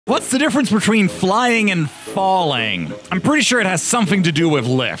What's the difference between flying and falling? I'm pretty sure it has something to do with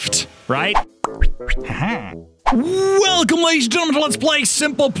lift, right? Welcome, ladies and gentlemen, to Let's Play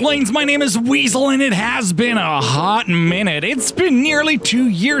Simple Planes. My name is Weasel, and it has been a hot minute. It's been nearly 2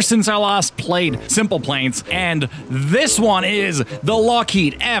 years since I last played Simple Planes, and this one is the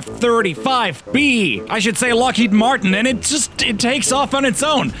Lockheed F-35B. I should say Lockheed Martin, and it takes off on its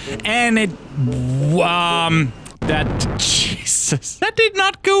own. And Jesus, that did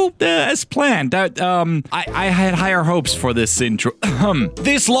not go as planned. I had higher hopes for this intro.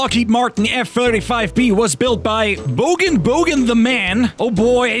 This Lockheed Martin F-35B was built by Bogan the Man. Oh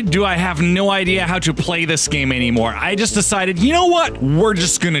boy, do I have no idea how to play this game anymore. I just decided, you know what? We're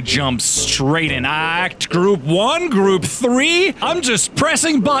just gonna jump straight in. Act Group 1, Group 3. I'm just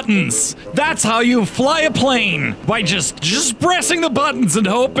pressing buttons. That's how you fly a plane. By just pressing the buttons and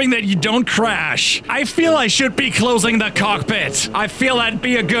hoping that you don't crash. I feel I should be closing the cockpit. I feel that'd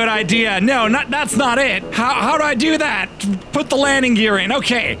be a good idea. No, that's not it. How do I do that? Put the landing gear in.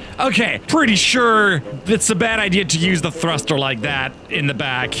 Okay. Pretty sure it's a bad idea to use the thruster like that in the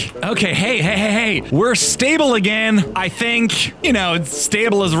back. Okay, hey. We're stable again. I think, you know,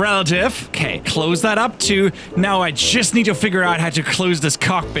 stable is relative. Okay, close that up too. Now I just need to figure out how to close this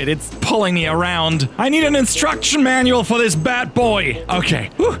cockpit. It's pulling me around. I need an instruction manual for this bad boy. Okay,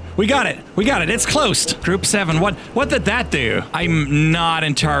 whew, we got it. It's closed. Group 7, what did that do? I'm not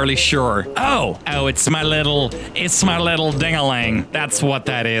entirely sure. Oh, it's my little ding-a-ling. That's what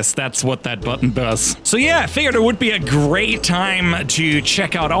that is. That's what that button does. So yeah, I figured it would be a great time to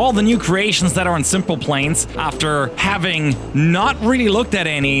check out all the new creations that are on Simple Planes after having not really looked at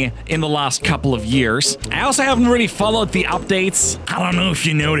any in the last couple of years. I also haven't really followed the updates. I don't know if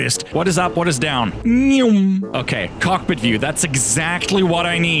you noticed. What is up? What is down? Okay, cockpit view. That's exactly what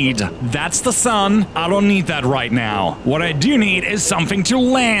I need. That's the sun. I don't need that right now. What I do need is something to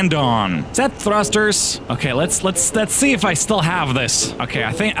land on. Is that thrusters? Okay, let's see if I still have this. Okay,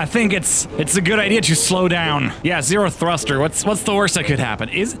 I think it's a good idea to slow down. Yeah, 0 thruster. What's the worst that could happen?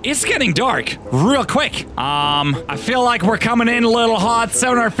 It's getting dark real quick. I feel like we're coming in a little hot.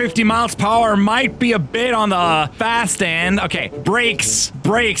 750 miles per hour might be a bit on the fast end. Okay, brakes.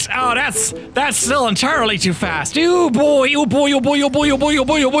 Oh, that's still entirely too fast. Oh boy.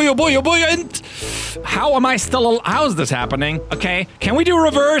 And how is this happening? Okay, can we do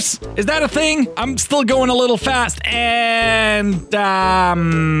reverse? Is that a thing? I'm still going a little fast, and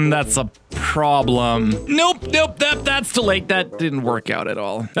that's a problem. Nope, that's too late. That didn't work out at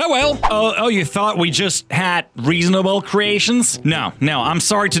all. Oh well. Oh, you thought we just had reasonable creations? No, I'm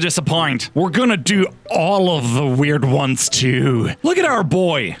sorry to disappoint. We're gonna do all of the weird ones too. Look at our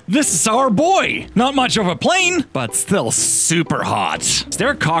boy. This is our boy. Not much of a plane, but still super hot. Is there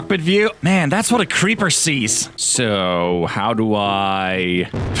a cockpit view? Man, that's what a creeper sees. So, how do I...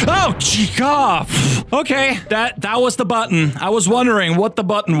 Oh, chica! Okay, that was the button. I was wondering what the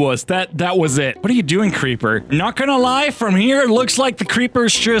button was. That was it. What are you doing, creeper? Not gonna lie, from here it looks like the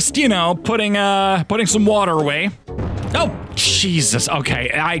creeper's just, you know, putting some water away. Oh, Jesus.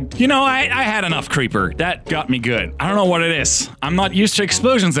 Okay, I had enough, creeper. That got me good. I don't know what it is. I'm not used to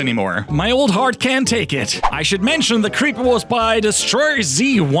explosions anymore. My old heart can't take it. I should mention the creeper was by Destroyer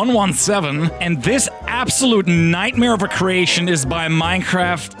Z117, and this absolute nightmare of a creation is by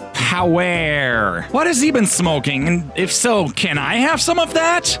Minecraft Power. What has he been smoking? And if so, can I have some of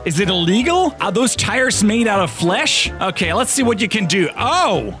that? Is it illegal? Are those tires made out of flesh? Okay, let's see what you can do.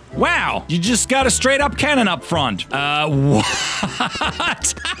 Oh, wow. You just got a straight up cannon up front. What?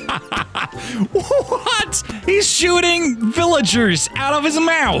 What? He's shooting villagers out of his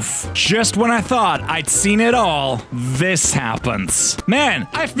mouth. Just when I thought I'd seen it all, this happens. Man,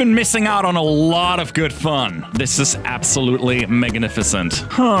 I've been missing out on a lot of good fun. This is absolutely magnificent.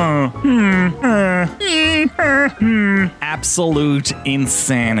 Absolute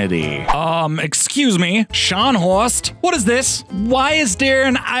insanity. Excuse me, Sean Horst, what is this? Why is there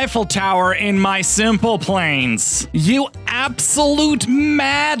an Eiffel Tower in my Simple Planes? You absolute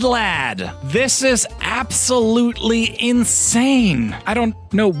mad lad. This is absolutely insane. I don't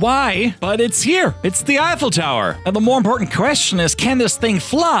know why, but it's here. It's the Eiffel Tower. And the more important question is, can this thing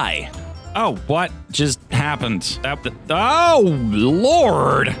fly? Oh, what just happened? Oh,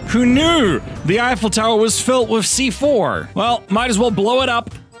 Lord! Who knew the Eiffel Tower was filled with C4? Well, might as well blow it up.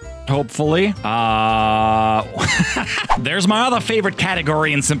 hopefully. There's my other favorite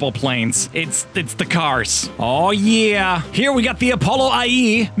category in Simple Planes. It's the cars. Oh yeah. Here we got the Apollo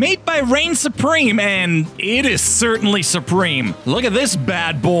IE, made by Reign Supreme, and it is certainly supreme. Look at this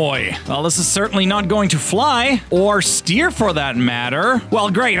bad boy. Well, this is certainly not going to fly, or steer for that matter. Well,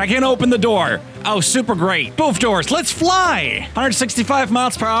 great, I can open the door. Oh, super great. Both doors, let's fly. 165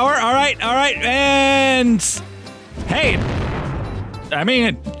 miles per hour, all right, and hey, I mean,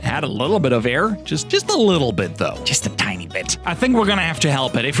 it had a little bit of air. Just a little bit, though. Just a tiny bit. I think we're gonna have to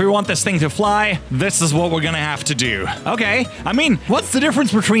help it. If we want this thing to fly, this is what we're gonna have to do. Okay, I mean, what's the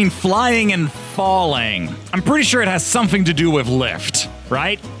difference between flying and falling? I'm pretty sure it has something to do with lift,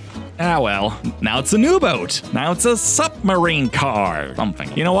 right? Ah, well, now it's a new boat. Now it's a submarine car.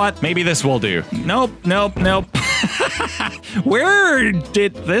 Something. You know what? Maybe this will do. Nope. Where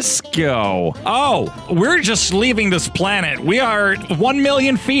did this go? Oh, we're just leaving this planet. We are 1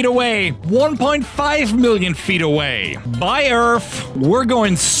 million feet away, 1.5 million feet away. By Earth, we're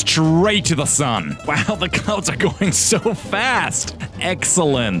going straight to the sun. Wow, the clouds are going so fast.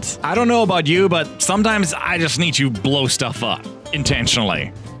 Excellent. I don't know about you, but sometimes I just need to blow stuff up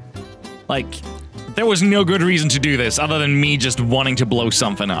intentionally. Like, there was no good reason to do this other than me just wanting to blow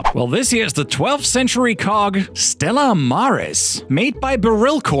something up. Well, this here's the 12th century cog Stella Maris, made by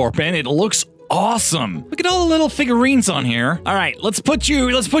Beryl Corp, and it looks awesome. Look at all the little figurines on here. All right, let's put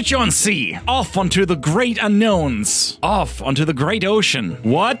you on sea. Off onto the great unknowns. Off onto the great ocean.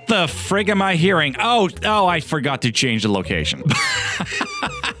 What the frig am I hearing? Oh, I forgot to change the location.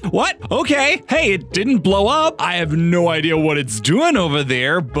 What? Okay. Hey, it didn't blow up. I have no idea what it's doing over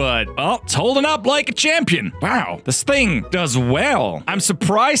there, but, oh, it's holding up like a champion. Wow, this thing does well. I'm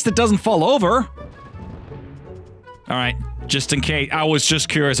surprised it doesn't fall over. All right. Just in case, I was just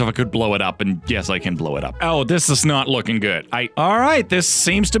curious if I could blow it up, and yes, I can blow it up. Oh, this is not looking good. All right, this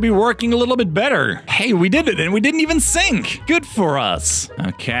seems to be working a little bit better. Hey, we did it, and we didn't even sink. Good for us.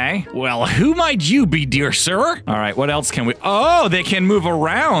 Okay, well, who might you be, dear sir? All right, what else can we, oh, they can move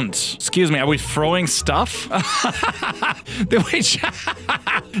around. Excuse me, are we throwing stuff? Did we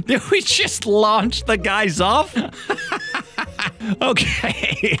just launch the guys off?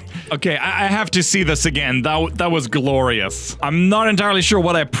 Okay. Okay, I have to see this again. That was glorious. I'm not entirely sure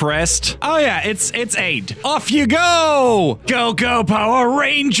what I pressed. Oh yeah, it's 8. Off you go! Go Power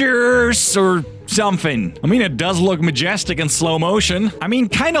Rangers! Or something. I mean, it does look majestic in slow motion. I mean,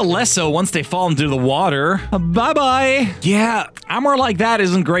 kind of less so once they fall into the water. Bye-bye. Yeah, armor like that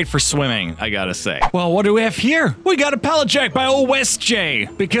isn't great for swimming, I gotta say. Well, what do we have here? We got a pallet jack by old West J.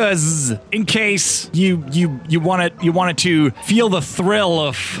 Because in case you wanted to feel the thrill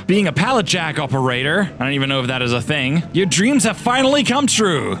of being a pallet jack operator, I don't even know if that is a thing. Your dreams have finally come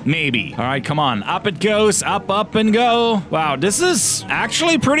true. Maybe. All right, come on. Up it goes. Up and go. Wow, this is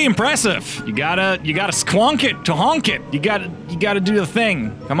actually pretty impressive. You gotta squonk it to honk it. You gotta do the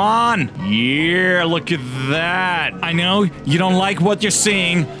thing. Come on. Yeah, look at that. I know you don't like what you're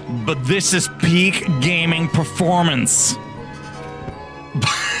seeing, but this is peak gaming performance.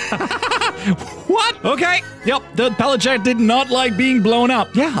 What? Okay. Yep, the pallet jack did not like being blown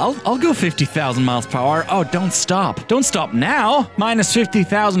up. Yeah, I'll go 50,000 miles per hour. Oh, don't stop. Don't stop now. Minus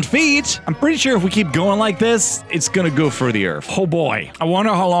 50,000 feet. I'm pretty sure if we keep going like this, it's gonna go for the Earth. Oh boy. I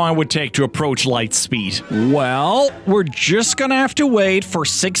wonder how long it would take to approach light speed. Well, we're just gonna have to wait for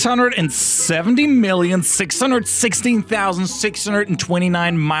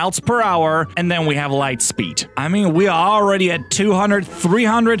 670,616,629 miles per hour, and then we have light speed. I mean, we are already at 200,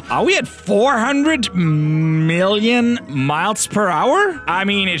 300. Are we at 400 million miles per hour? I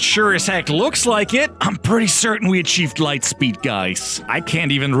mean, it sure as heck looks like it. I'm pretty certain we achieved light speed, guys. I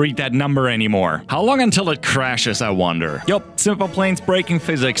can't even read that number anymore. How long until it crashes, I wonder? Yup, Simple Planes breaking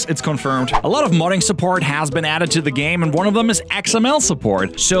physics. It's confirmed. A lot of modding support has been added to the game, and one of them is XML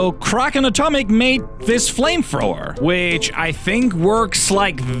support. So Kraken Atomic made this flamethrower, which I think works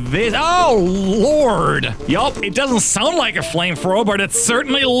like this. Oh, Lord. Yup, it doesn't sound like a flamethrower, but it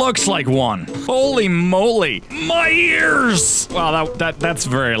certainly looks like one. Holy moly. My ears! Wow, that's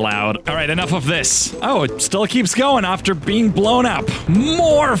very loud. All right, enough of this. Oh, it still keeps going after being blown up.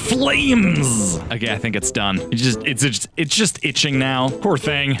 More flames! Okay, I think it's done. It's just itching now. Poor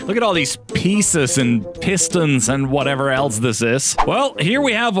thing. Look at all these pieces and pistons and whatever else this is. Well, here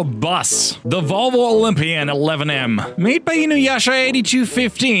we have a bus. The Volvo Olympian 11M. Made by Inuyasha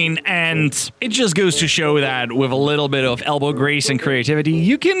 8215, and it just goes to show that with a little bit of elbow grease and creativity,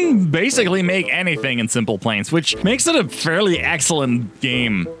 you can basically make anything in Simple SimplePlanes, which makes it a fairly excellent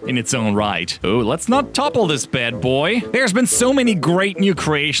game in its own right. Oh, let's not topple this bad boy. There's been so many great new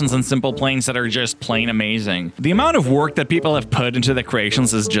creations in SimplePlanes that are just plain amazing. The amount of work that people have put into the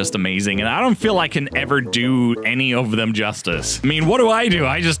creations is just amazing, and I don't feel I can ever do any of them justice. I mean, what do?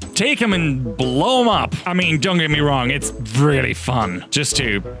 I just take them and blow them up. I mean, don't get me wrong, it's really fun just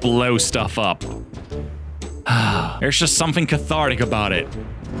to blow stuff up. There's just something cathartic about it.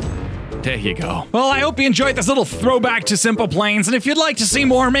 There you go. Well, I hope you enjoyed this little throwback to SimplePlanes, and if you'd like to see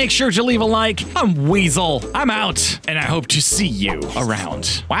more, make sure to leave a like. I'm Weasel. I'm out, and I hope to see you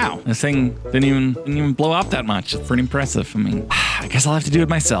around. Wow, this thing didn't even blow up that much. It's pretty impressive. I mean, I guess I'll have to do it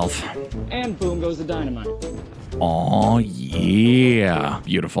myself. And boom goes the dynamite. Oh yeah,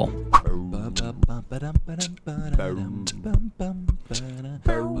 beautiful.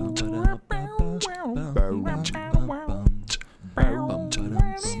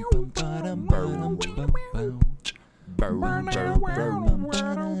 Boom.